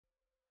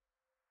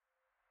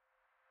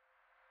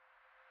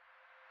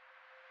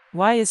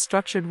Why is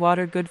structured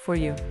water good for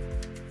you?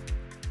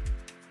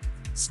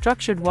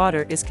 Structured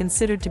water is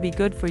considered to be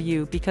good for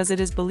you because it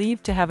is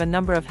believed to have a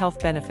number of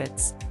health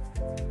benefits.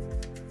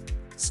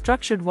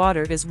 Structured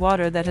water is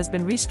water that has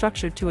been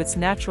restructured to its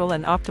natural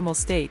and optimal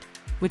state,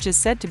 which is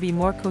said to be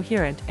more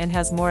coherent and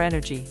has more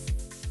energy.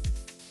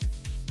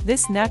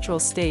 This natural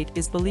state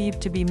is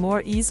believed to be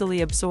more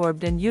easily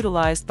absorbed and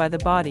utilized by the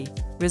body,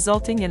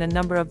 resulting in a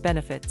number of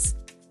benefits.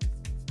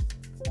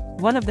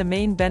 One of the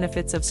main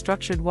benefits of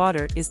structured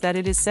water is that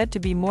it is said to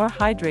be more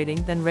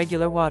hydrating than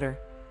regular water.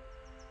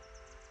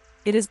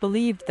 It is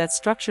believed that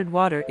structured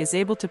water is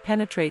able to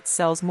penetrate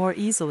cells more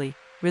easily,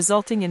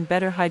 resulting in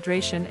better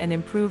hydration and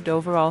improved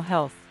overall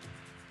health.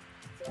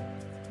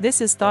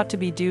 This is thought to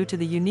be due to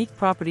the unique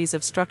properties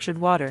of structured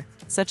water,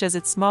 such as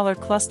its smaller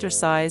cluster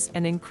size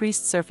and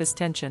increased surface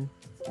tension.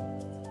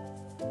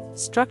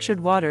 Structured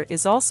water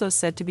is also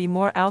said to be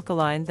more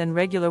alkaline than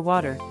regular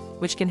water,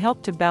 which can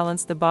help to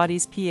balance the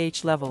body's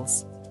pH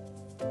levels.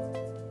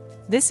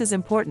 This is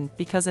important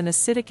because an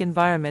acidic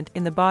environment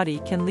in the body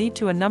can lead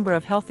to a number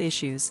of health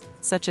issues,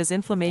 such as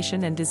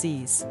inflammation and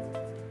disease.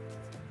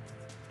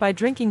 By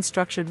drinking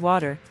structured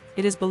water,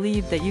 it is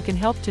believed that you can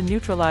help to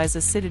neutralize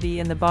acidity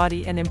in the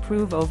body and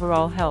improve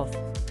overall health.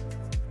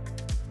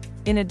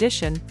 In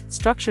addition,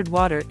 structured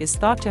water is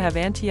thought to have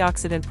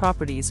antioxidant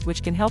properties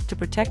which can help to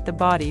protect the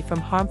body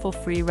from harmful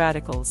free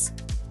radicals.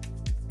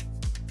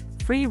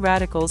 Free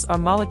radicals are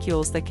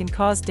molecules that can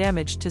cause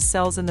damage to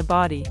cells in the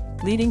body,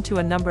 leading to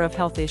a number of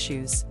health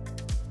issues.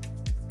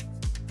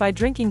 By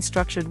drinking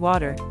structured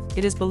water,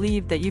 it is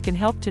believed that you can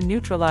help to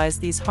neutralize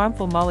these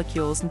harmful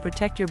molecules and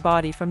protect your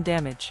body from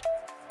damage.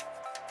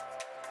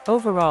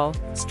 Overall,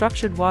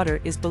 structured water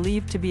is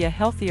believed to be a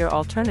healthier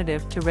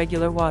alternative to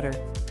regular water.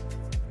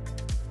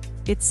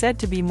 It's said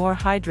to be more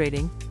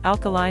hydrating,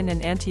 alkaline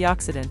and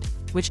antioxidant,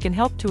 which can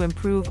help to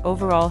improve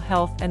overall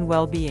health and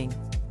well-being.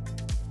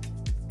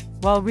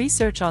 While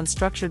research on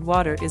structured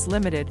water is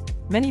limited,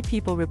 many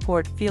people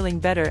report feeling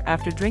better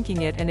after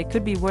drinking it, and it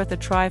could be worth a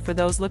try for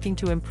those looking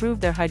to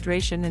improve their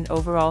hydration and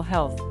overall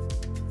health.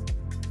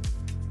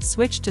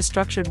 Switch to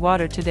structured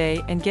water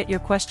today and get your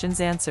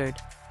questions answered.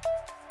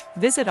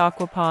 Visit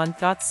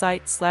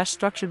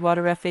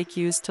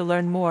aquapond.site/structuredwaterfaqs to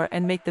learn more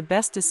and make the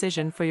best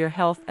decision for your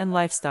health and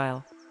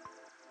lifestyle.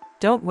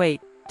 Don't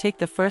wait, take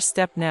the first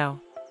step now.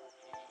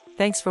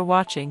 Thanks for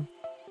watching.